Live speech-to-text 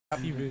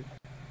Keep it.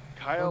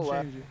 Kyle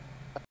left.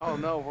 Oh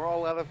no, we're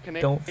all out of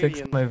Canadian. Don't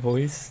fix my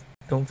voice.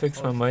 Don't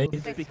fix my mic.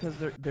 It's because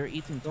they're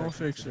eating. Don't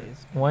fix it.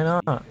 Why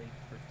not?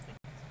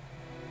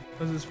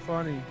 Because it's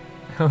funny.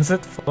 How's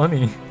it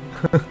funny?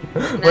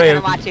 Wait,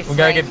 we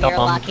gotta get Dom.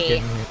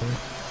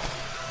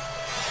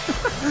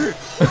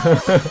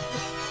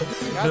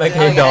 Like,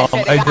 hey Dom,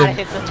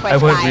 I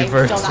went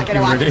reverse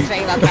security.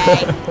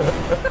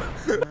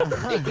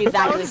 He's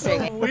actually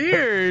streaming.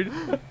 Weird.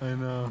 I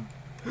know.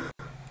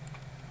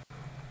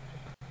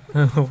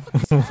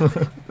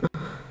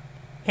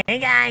 Hey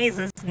guys,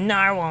 it's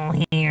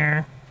Narwhal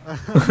here.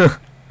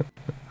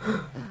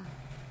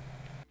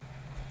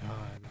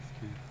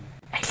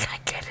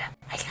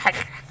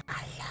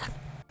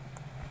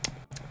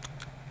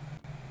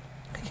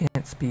 I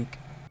can't speak.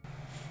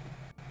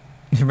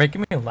 You're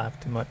making me laugh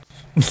too much.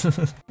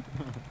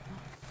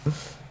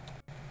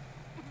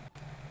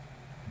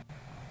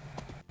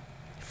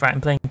 I'm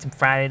playing some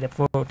Friday the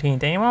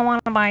 14th. Anyone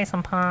want to buy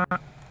some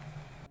pot?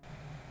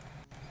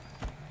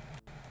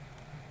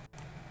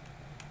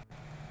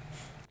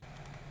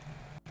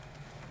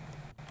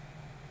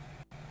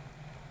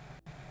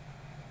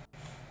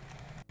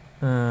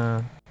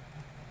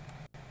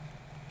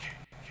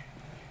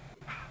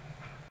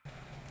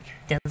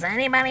 Does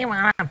anybody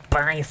want to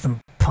buy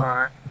some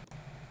pot?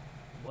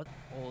 What?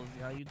 Oh,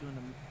 are you doing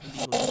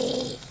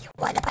Hey, you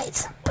want to buy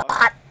some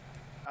pot?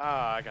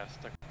 Ah, I got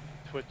stuck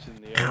Twitch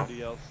in the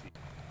ODLC.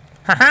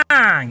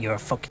 Haha, you're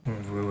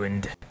fucking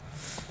ruined.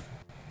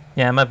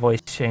 Yeah, my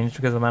voice changed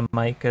because of my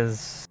mic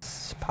is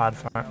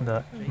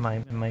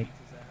my mic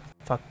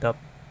fucked up.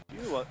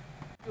 You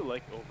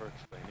like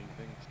over-explaining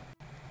things.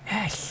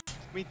 Yes.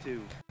 Me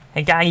too.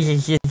 Hey guys,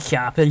 it's just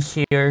Shoppers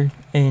here,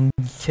 and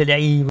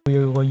today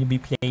we're going to be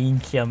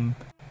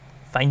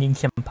finding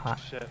some pot.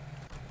 Shit.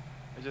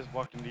 I just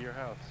walked into your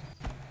house.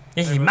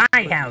 This is my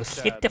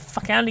house. Get the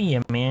fuck out of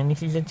here, man.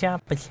 This is a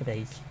Shoppers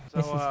place.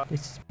 So, this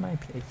is my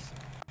place.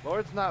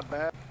 Lord's not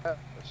bad.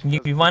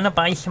 You wanna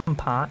buy some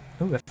pot?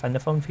 Ooh, I found the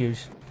phone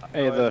fuse.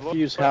 Hey, the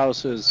fuse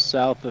house is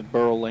south of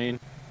Burrow Lane.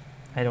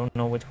 I don't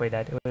know which way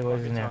that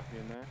was in there.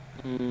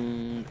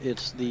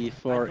 It's the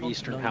far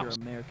eastern house.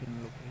 American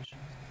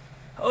locations.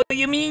 Oh,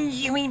 you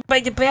mean by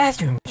the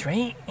bathrooms,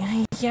 right?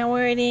 Is that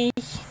where it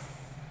is?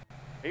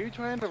 Are you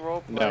trying to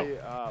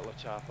roleplay La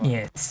Chapa?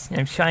 Yes,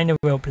 I'm trying to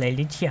roleplay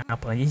the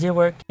Chapa. Does it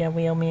work that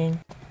well, man?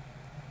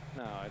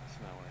 No, it's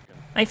not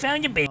working. I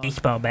found a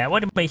baseball bat.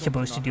 What am I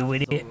supposed to do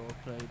with it?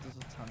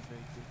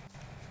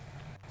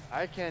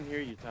 I can't hear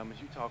you, Thomas.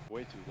 You talk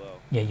way too low.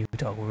 Yeah, you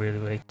talk really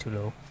way too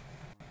low.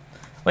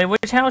 Wait,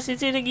 which house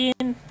is it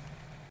again?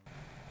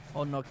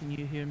 Oh no, can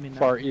you hear me now?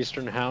 Far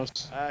eastern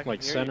house,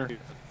 like center.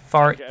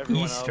 Far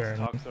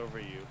eastern.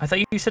 I thought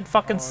you said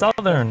fucking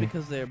southern. That's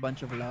because they're a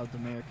bunch of loud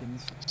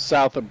Americans.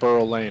 South of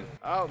Burrow Lane.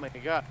 Oh my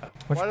god.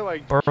 Which Why do I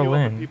Burrow queue up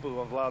Lane? with people who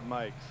have loud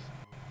mics?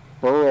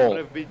 Burrow. I'm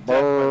gonna be dead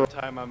by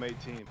the time I'm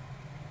 18.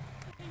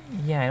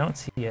 Yeah, I don't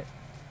see it.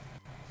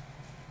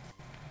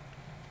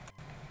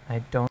 I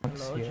don't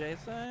Hello, see it.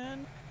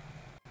 Jason?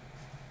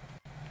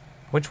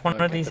 Which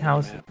one of these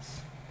houses?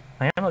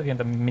 I am looking at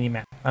the mini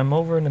map. I'm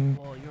over in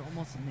the. Well, you're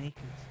almost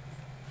naked.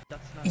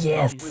 That's not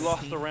Yes. We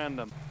lost the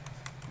random.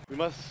 We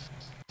must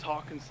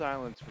talk in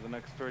silence for the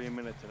next 30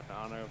 minutes in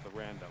honor of the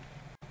random.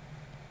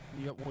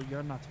 Well,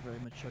 you're not very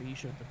mature. You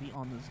should be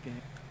on this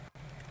game.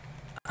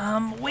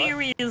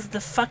 Where is the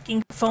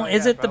fucking phone? Oh,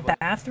 is yeah, it probably. the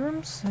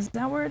bathrooms? Is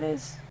that where it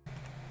is?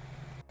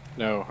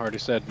 No, Hardy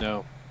said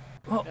no.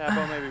 Well, Yeah,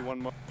 but maybe one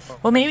more.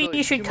 well, maybe Actually,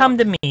 you should 2 come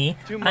to months. me.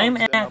 2 I'm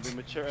months, then I'll at be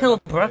mature enough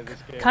to play Hillbrook.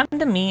 this game. Come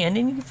to me, and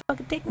then you can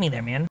fucking take me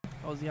there, man.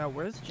 Oh yeah,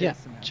 where's Yeah,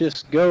 Jason at?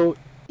 just go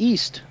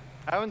east,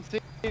 I haven't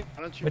seen it.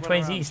 Why don't you Which run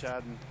way's around, east?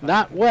 Chad, and-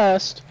 not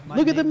west. My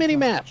Look at the name's mini not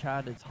map.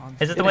 Chad, it's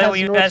Hans. Is it the It way has where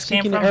you north guys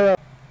came seeking from? arrow.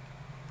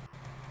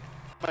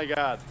 Oh my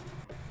god.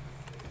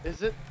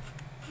 Is it?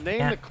 Name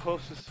Yeah. the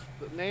closest.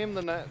 Name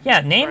the.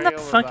 Yeah, name the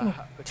trail or fucking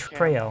the camp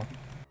trail.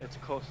 It's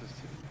closest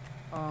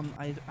to.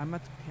 I'm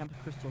at Camp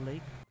Crystal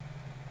Lake.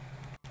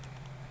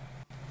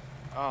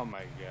 Oh my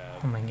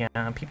god. Oh my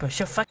god, people are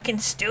so fucking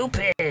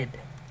stupid.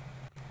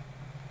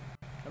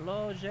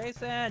 Hello,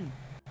 Jason.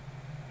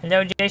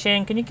 Hello,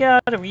 Jason. Can you get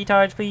out of the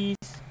retards, please?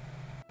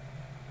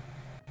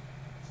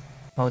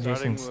 Oh,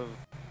 Starting Jason's with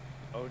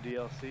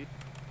ODLC.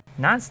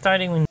 not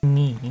starting with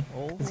me,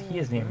 because he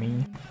is near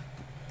me.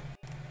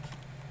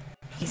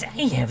 He's, I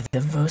have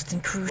the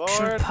most crucial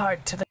Lord,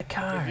 part to the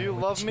car, If you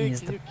which love me,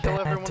 is can the you kill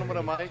everyone with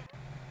a battery. mic?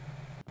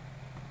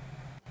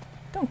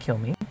 Don't kill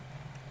me.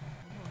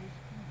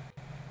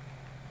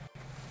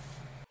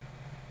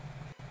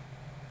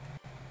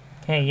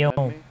 Hey, yo,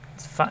 Let me?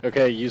 it's fun.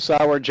 Okay, you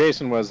saw where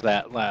Jason was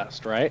that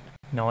last, right?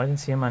 No, I didn't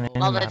see him on any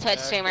Well, the map. Twitch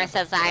streamer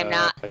says I'm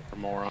not.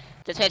 Moron.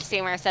 The Twitch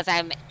streamer says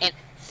I'm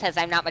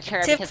not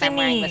mature because I'm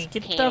wearing this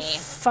Tiffany, get bikini. the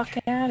fuck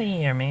out of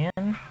here, man.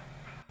 Oh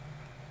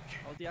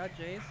yeah,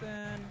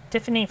 Jason.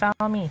 Tiffany,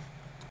 follow me.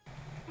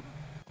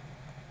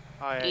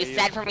 Oh, yeah, You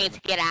said for me to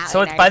get out.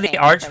 So and it's now by you're the saying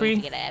for me archery?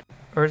 to get in.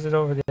 Or is it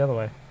over the other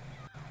way?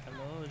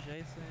 Hello,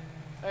 Jason.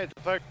 Hey, it's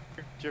a flag.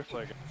 It's your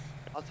flag.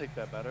 I'll take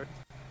that better.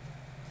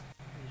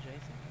 Hey,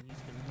 Jason, can you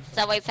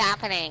So what's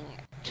happening?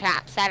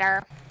 Trap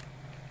setter?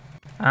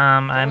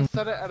 I'm. Someone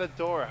set it at a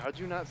door. How'd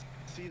you not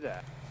see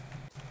that?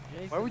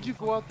 Jason, Why would you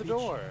go out the bitch.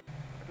 door?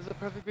 There's a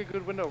perfectly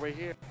good window right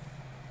here.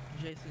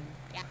 Jason.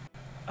 Yeah.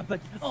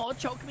 Oh,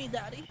 choke me,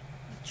 daddy.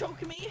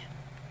 Choke me.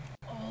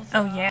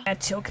 Oh yeah,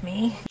 choke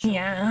me.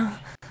 Yeah.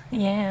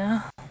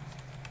 Yeah.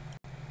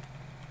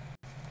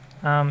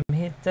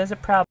 There's a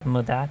problem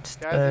with that.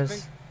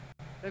 Guys,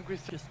 I think we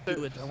should Just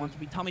do it. I want to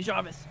be Tommy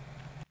Jarvis.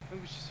 I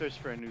think we should search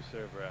for a new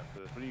server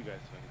after this. What do you guys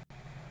think?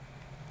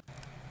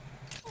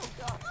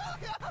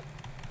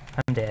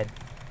 I'm dead.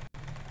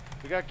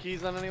 We got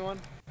keys on anyone?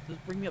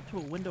 Just bring me up to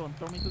a window and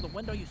throw me through the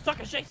window, you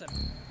sucker, Jason!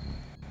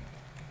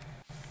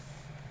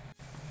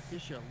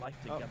 Get your life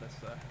together,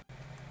 sir.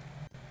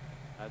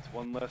 That's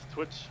one less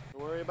Twitch to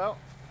worry about.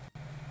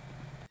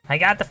 I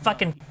got the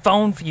fucking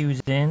phone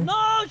fuse in.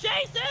 No,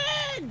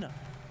 Jason!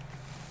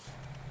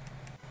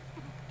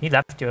 He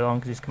left you alone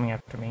because he's coming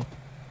after me.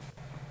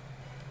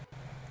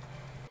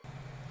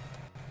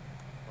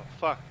 Oh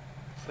fuck.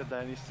 Said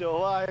that and he's still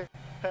alive.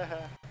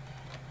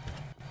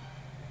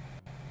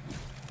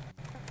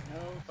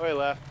 Oh, he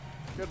left.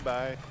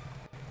 Goodbye.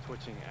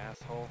 Twitching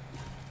asshole.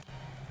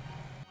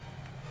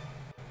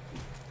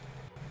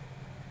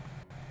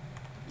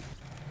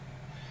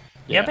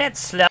 You're a bit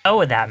slow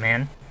with that,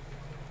 man.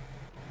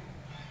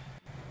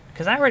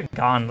 Because I already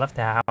gone, left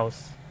the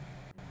house.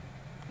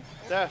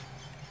 Def,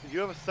 do you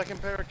have a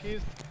second pair of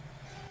keys?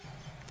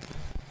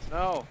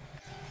 No.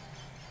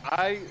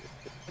 I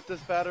put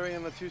this battery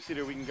in the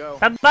two-seater, we can go.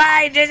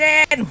 Bye-bye,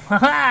 Jason!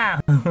 Haha!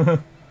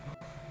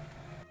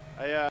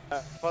 I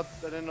thought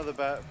I didn't know the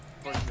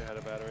fortune had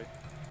a battery.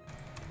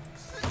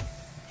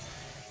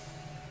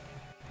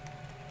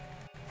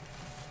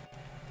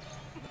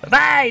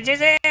 Bye-bye,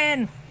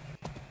 Jason!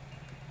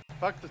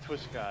 Fuck the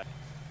Twitch guy.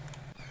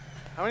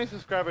 How many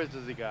subscribers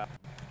does he got?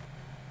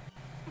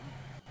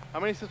 How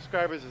many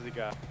subscribers has he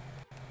got?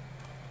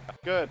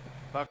 Good.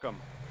 Fuck him.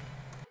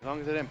 As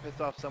long as I didn't piss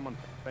off someone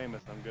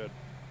famous, I'm good.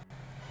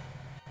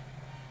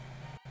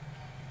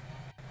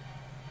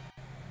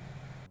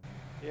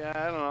 Yeah,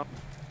 I don't know.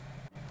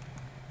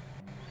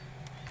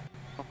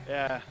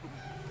 Yeah.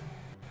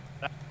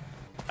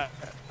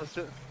 Let's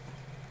just...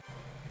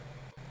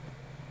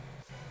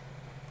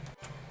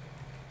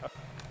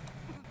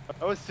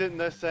 I was sitting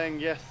there saying,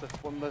 yes,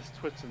 that's one less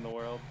Twitch in the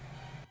world.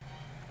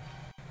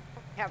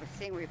 Have a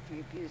thing where if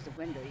you abuse the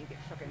window, you get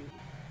fucking...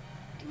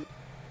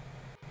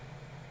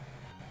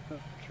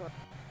 Sure.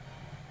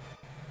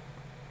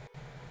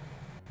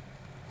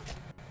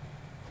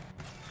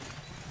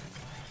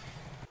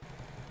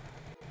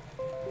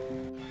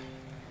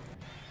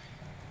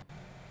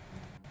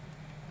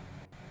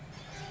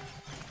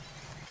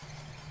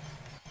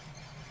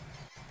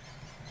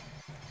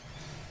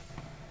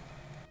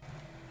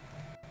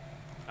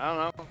 I don't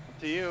know. Up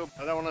to you.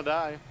 I don't want to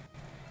die.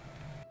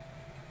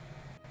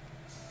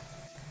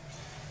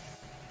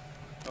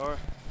 Or,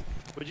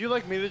 would you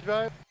like me to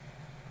drive?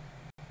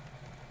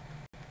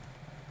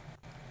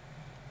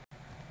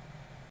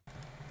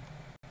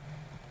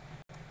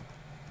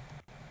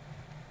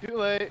 Too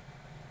late.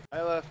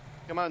 I left.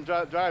 Come on,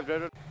 drive.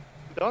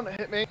 Don't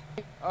hit me.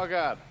 Oh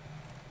God.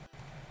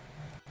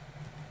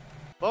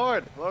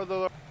 Lord,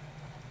 Lord.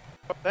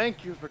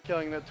 Thank you for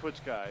killing that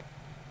Twitch guy.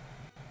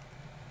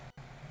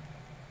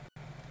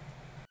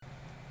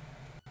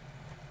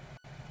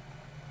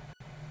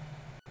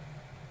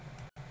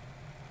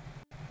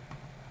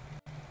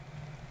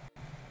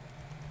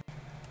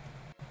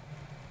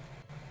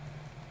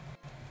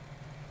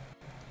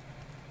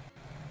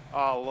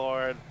 Oh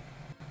Lord,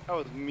 that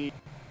was me.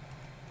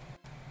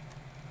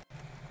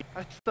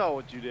 I saw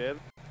what you did.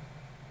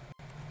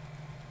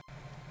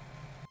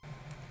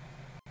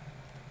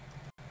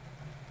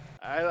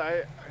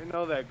 I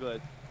know that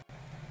glitch.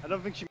 I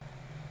don't think she.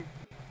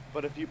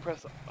 But if you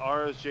press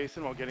R as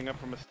Jason while getting up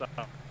from a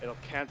stop, it'll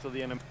cancel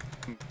the enemy.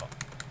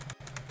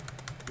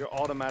 You'll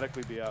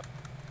automatically be up.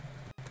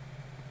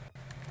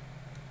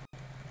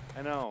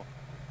 I know.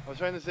 I was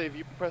trying to say if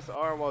you press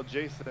R while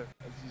Jason, as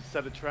you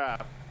set a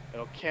trap,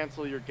 it'll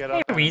cancel your get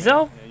up. Hey,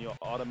 Rizzo? And you'll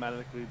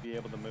automatically be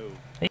able to move.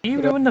 Are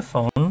you ruined the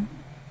phone?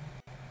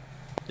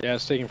 Yeah,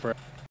 it's taking forever.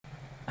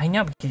 I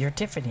know, because you're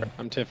Tiffany.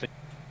 I'm Tiffany.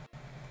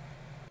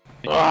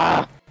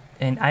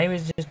 And I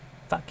was just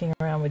fucking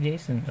around with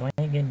Jason, so I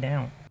ain't getting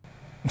down.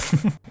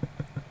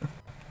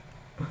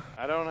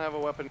 I don't have a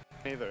weapon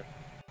either.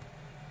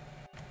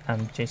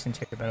 Jason's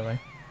here, by the way.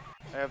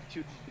 I have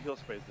 2 heal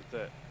sprays, that's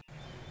it.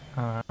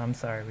 I'm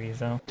sorry,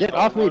 Rizzo. Get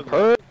off me,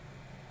 perv!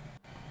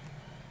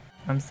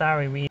 I'm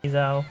sorry,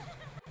 Rizzo.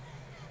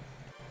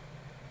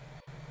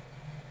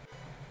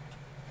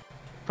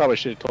 Probably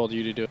should have told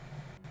you to do it.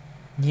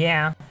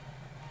 Yeah.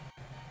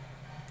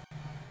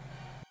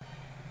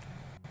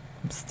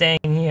 I'm staying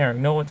here.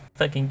 No one's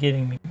fucking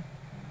getting me.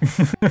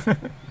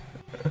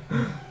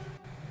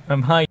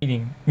 I'm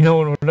hiding. No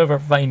one will ever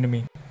find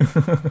me.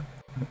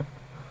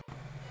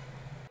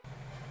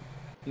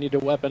 Need a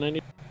weapon, I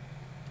need...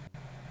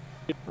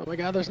 Oh my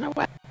God, there's no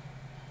weapon!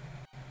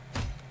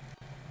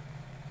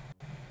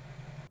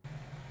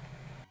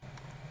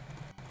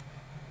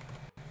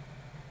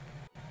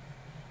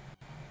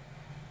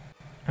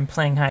 I'm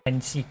playing hide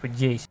and seek with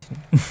Jason.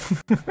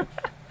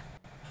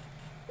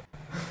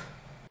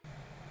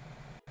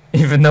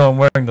 Even though I'm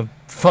wearing the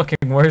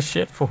fucking worst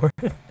shit for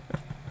it.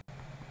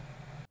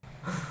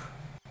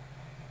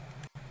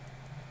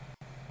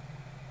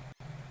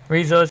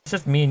 Rizzo, it's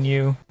just me and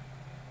you.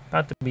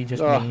 About to be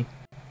just me.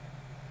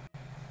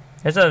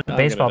 There's a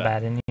baseball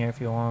bat in here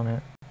if you want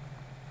it.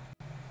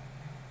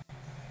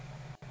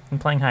 I'm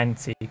playing hide and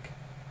seek.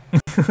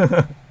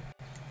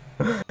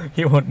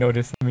 He won't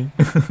notice me.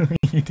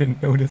 He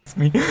didn't notice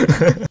me.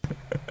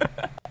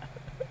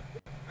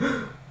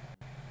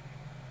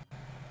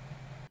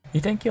 You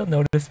think he'll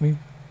notice me?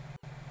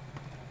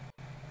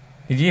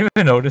 Did you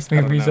even notice me,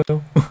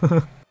 Rizzo?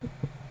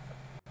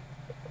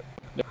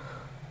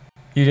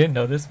 You didn't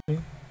notice me?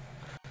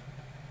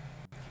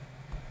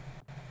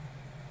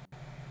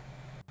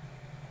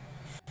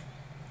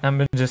 I'm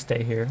gonna just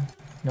stay here.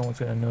 No one's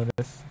gonna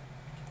notice.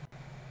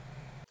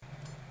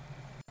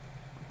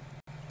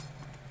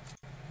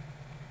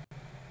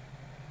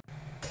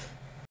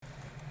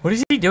 What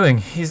is he doing?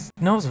 He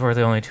knows we're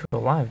the only two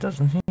alive,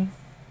 doesn't he? I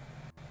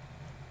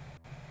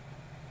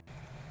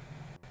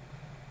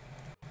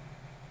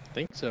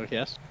think so,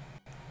 yes.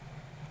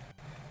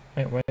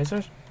 Wait, why is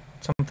there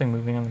something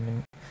moving on the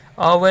menu?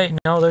 Oh wait,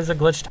 no, there's a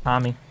glitch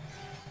Tommy.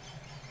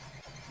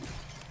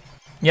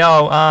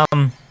 Yo,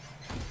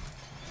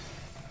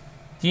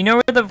 do you know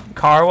where the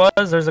car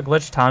was? There's a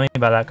glitch Tommy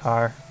by that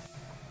car.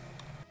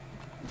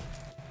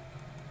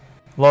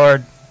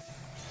 Lord,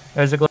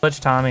 there's a glitch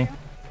Tommy.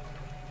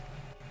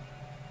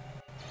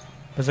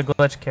 There's a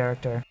glitch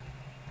character.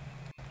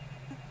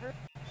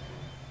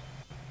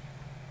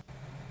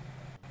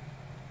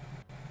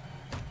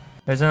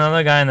 There's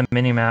another guy in the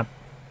minimap.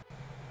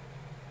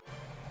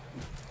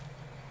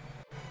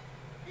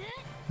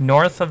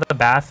 North of the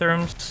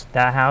bathrooms,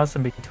 that house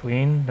in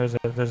between, there's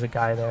a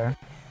guy there.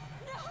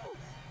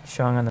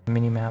 Showing on the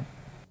minimap.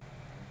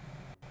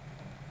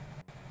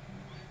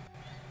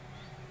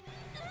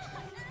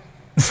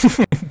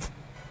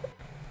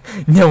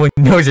 No one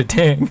knows a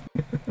thing.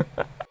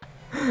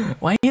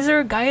 Why is there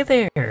a guy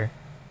there?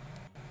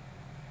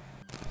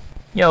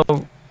 Yo,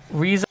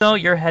 Rizzo,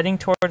 you're heading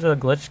towards a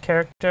glitch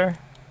character.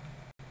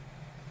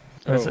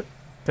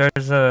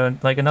 There's a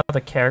like another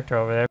character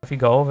over there. If you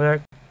go over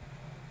there,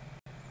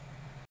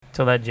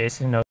 so that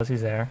Jason knows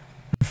he's there.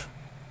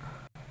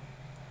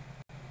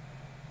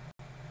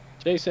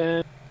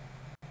 Jason,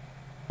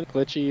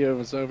 Glitchy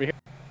was over here.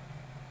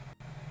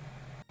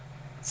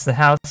 It's the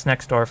house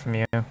next door from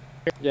you.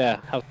 Yeah,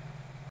 house.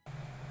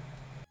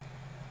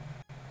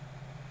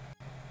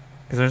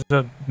 Because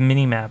there's a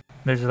mini map.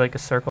 There's like a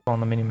circle on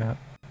the mini map.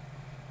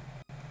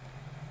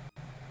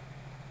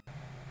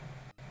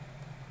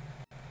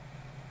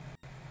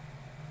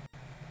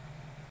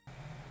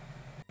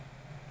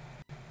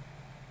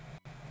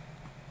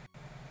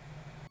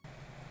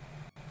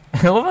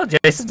 I love how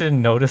Jason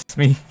didn't notice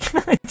me.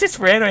 I just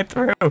ran right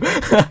through.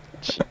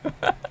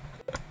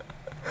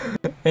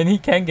 And he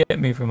can get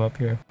me from up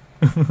here.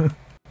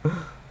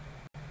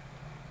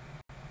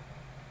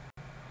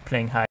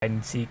 Playing hide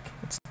and seek.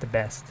 It's the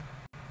best.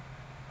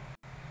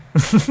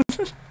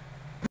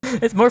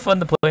 It's more fun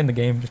to play in the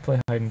game. Just play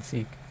hide and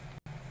seek.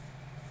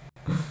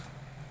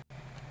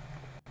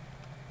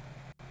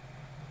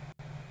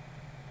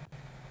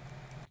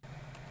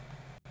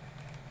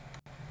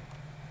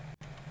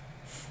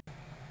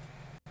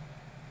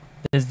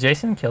 Is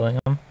Jason killing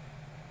him?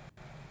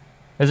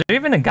 Is there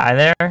even a guy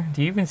there?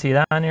 Do you even see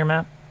that on your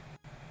map?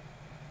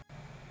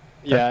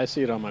 Yeah, I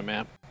see it on my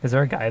map. Is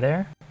there a guy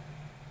there?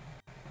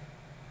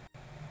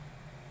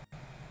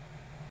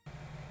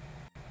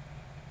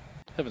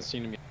 Haven't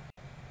seen him yet.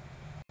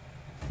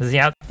 Is he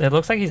out? It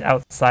looks like he's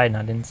outside,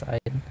 not inside.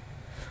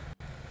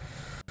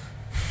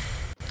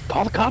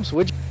 Call the cops,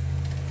 would you?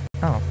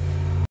 Oh.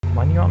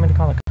 Why do you want me to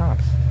call the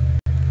cops?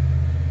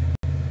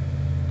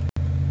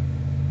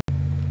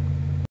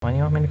 Why do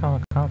you want me to call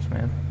the cops,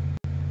 man?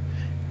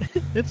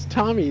 It's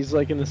Tommy. He's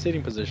like in the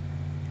sitting position.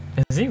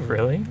 Is he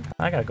really?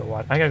 I gotta go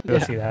watch. I gotta go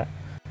see that.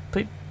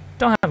 Please,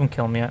 don't have him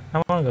kill me. I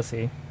wanna go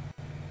see.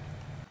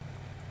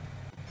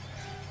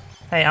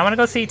 Hey, I wanna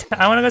go see.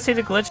 I wanna go see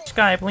the glitch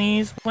guy,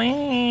 please.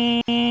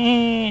 Wait,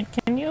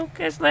 can you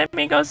just let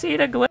me go see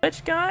the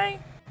glitch guy?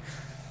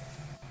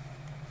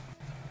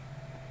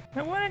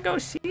 I wanna go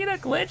see the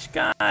glitch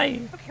guy. I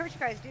don't care what you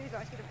guys do, as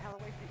long as you get the hell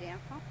away from the damn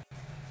phone.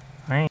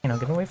 Alright, now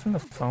get away from the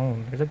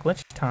phone. There's a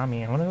glitch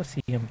Tommy. I wanna go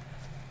see him.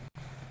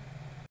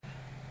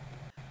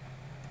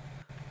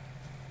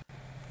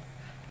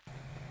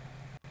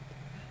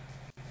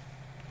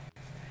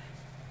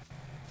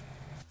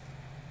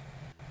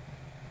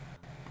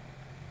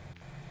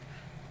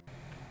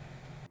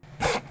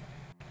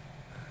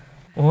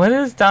 What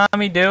is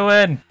Tommy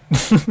doing?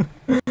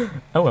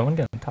 Oh, I want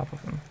to get on top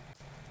of him.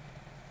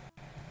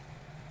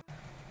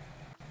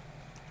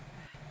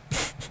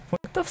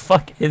 What the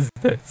fuck is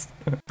this?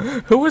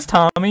 Who was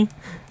Tommy?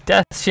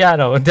 Death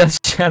Shadow. Death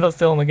Shadow's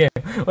still in the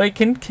game. Wait,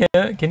 can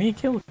he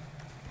kill?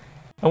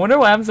 I wonder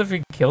what happens if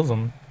he kills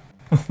him.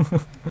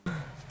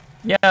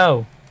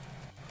 Yo.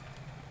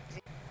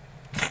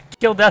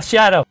 Kill Death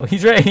Shadow.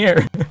 He's right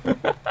here.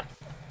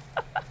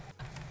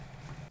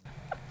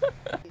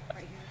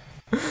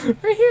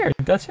 Right here.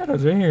 Death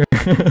Shadow's right here.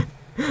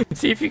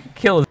 See if you can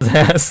kill his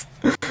ass.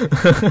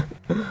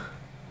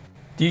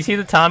 Do you see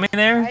the Tommy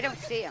there? I don't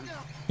see him.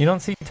 You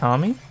don't see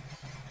Tommy?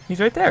 He's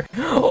right there.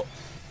 Kill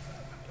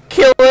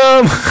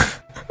him!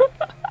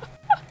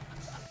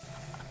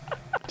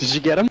 Did you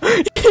get him?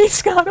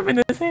 He's got him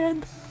in his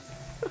hand.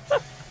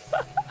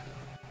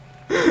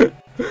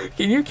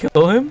 Can you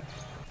kill him?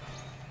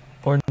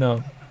 Or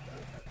no?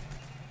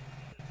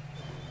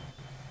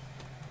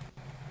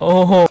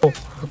 Oh,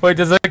 wait,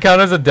 does that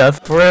count as a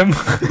death for him?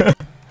 I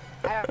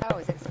don't know.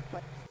 Is it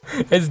split?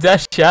 It's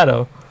Death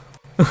Shadow.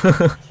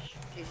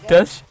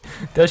 Death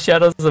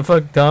Shadow's a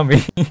fuck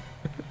Tommy.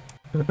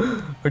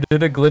 Or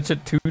did it glitch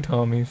at 2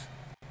 Tommies?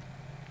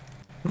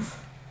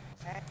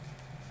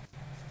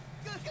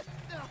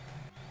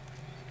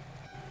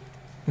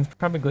 It's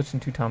probably glitching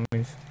 2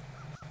 Tommies.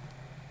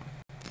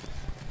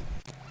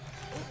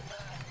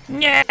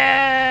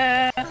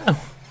 Yeah.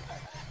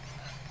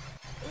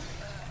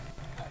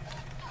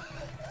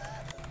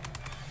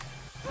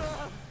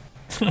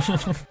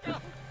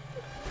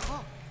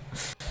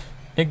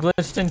 It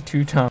glitched in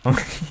 2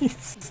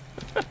 Tommies.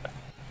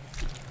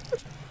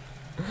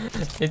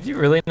 Did you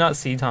really not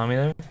see Tommy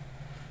there?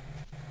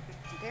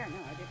 There, no,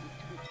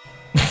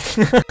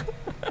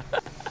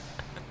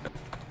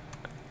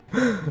 I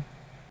didn't.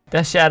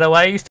 That Shadow,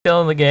 why are you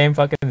still in the game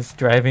fucking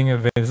driving a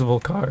invisible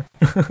car?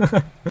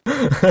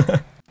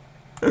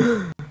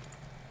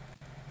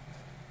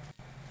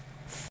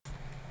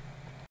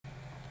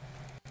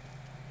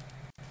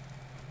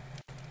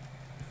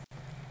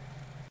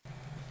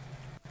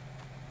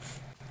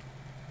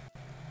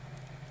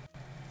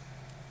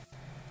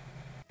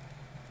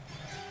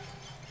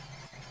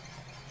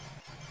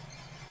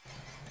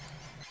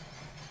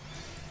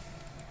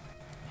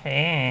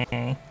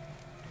 Hey.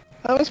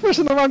 I was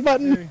pushing the wrong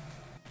button. Hey,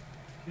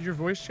 did your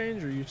voice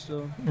change or are you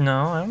still?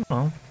 No, I don't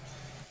know.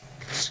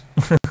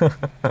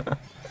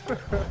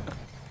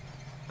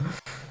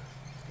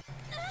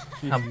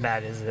 How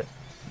bad is it?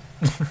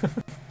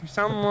 You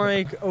sound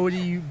like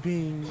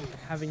Odie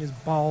having his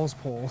balls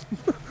pulled.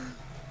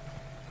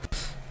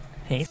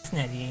 Hey,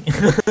 Snetty.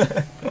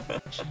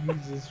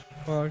 Jesus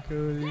fuck,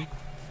 Odie.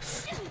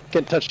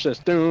 Can't touch this.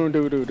 Do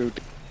do do do.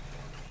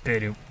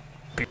 Bidoo.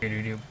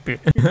 Bidoo.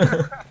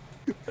 Bidoo.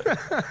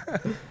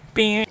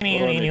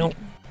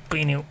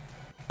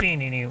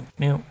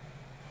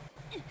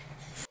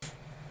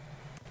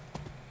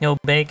 Yo,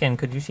 Bacon,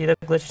 could you see the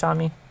glitch,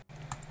 Tommy?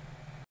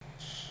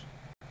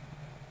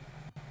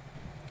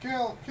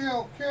 Kill.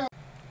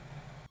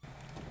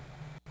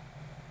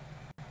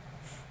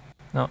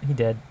 No, he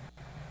did.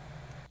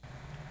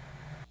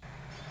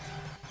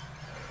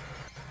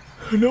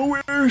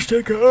 Nowhere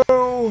to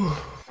go.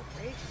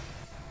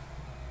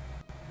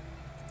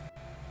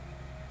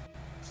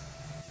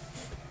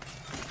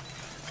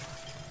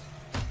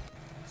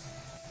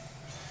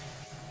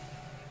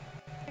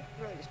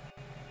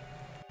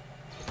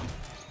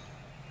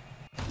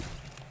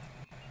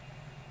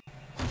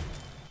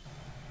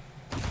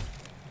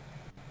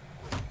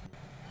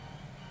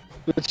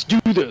 Let's do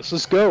this.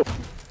 Let's go.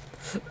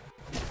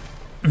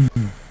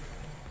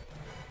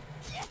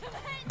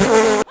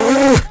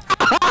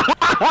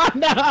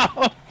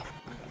 No.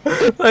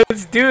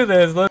 Let's do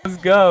this. Let's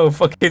go.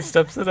 Fucking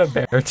steps in a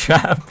bear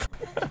trap.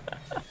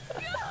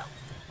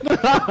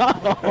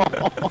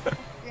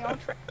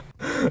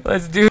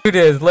 Let's do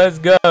this. Let's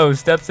go.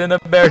 Steps in a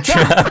bear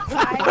trap.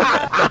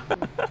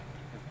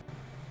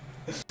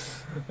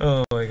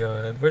 Oh my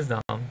god. Where's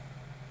Dom?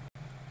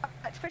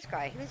 That Twitch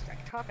guy, he was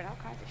like talking all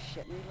kinds of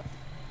shit. And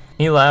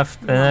He left,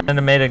 and then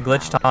it made a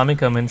glitch Tommy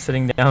come in,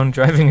 sitting down,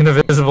 driving an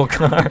invisible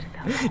car.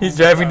 He's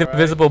driving the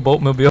invisible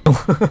boatmobile.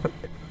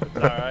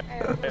 Alright.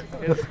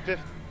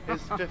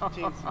 His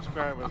 15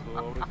 subscribers will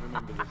always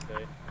remember this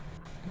day.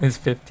 His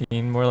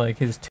 15, more like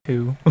his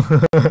 2.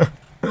 Oh,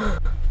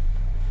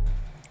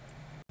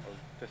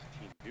 15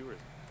 viewers.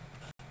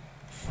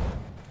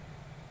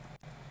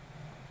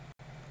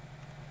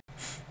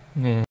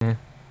 Yeah.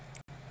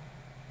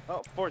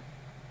 Oh, 4.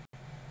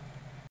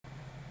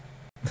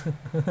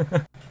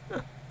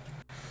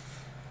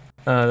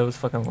 That was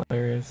fucking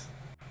hilarious.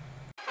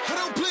 I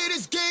don't play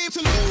this game to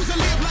lose.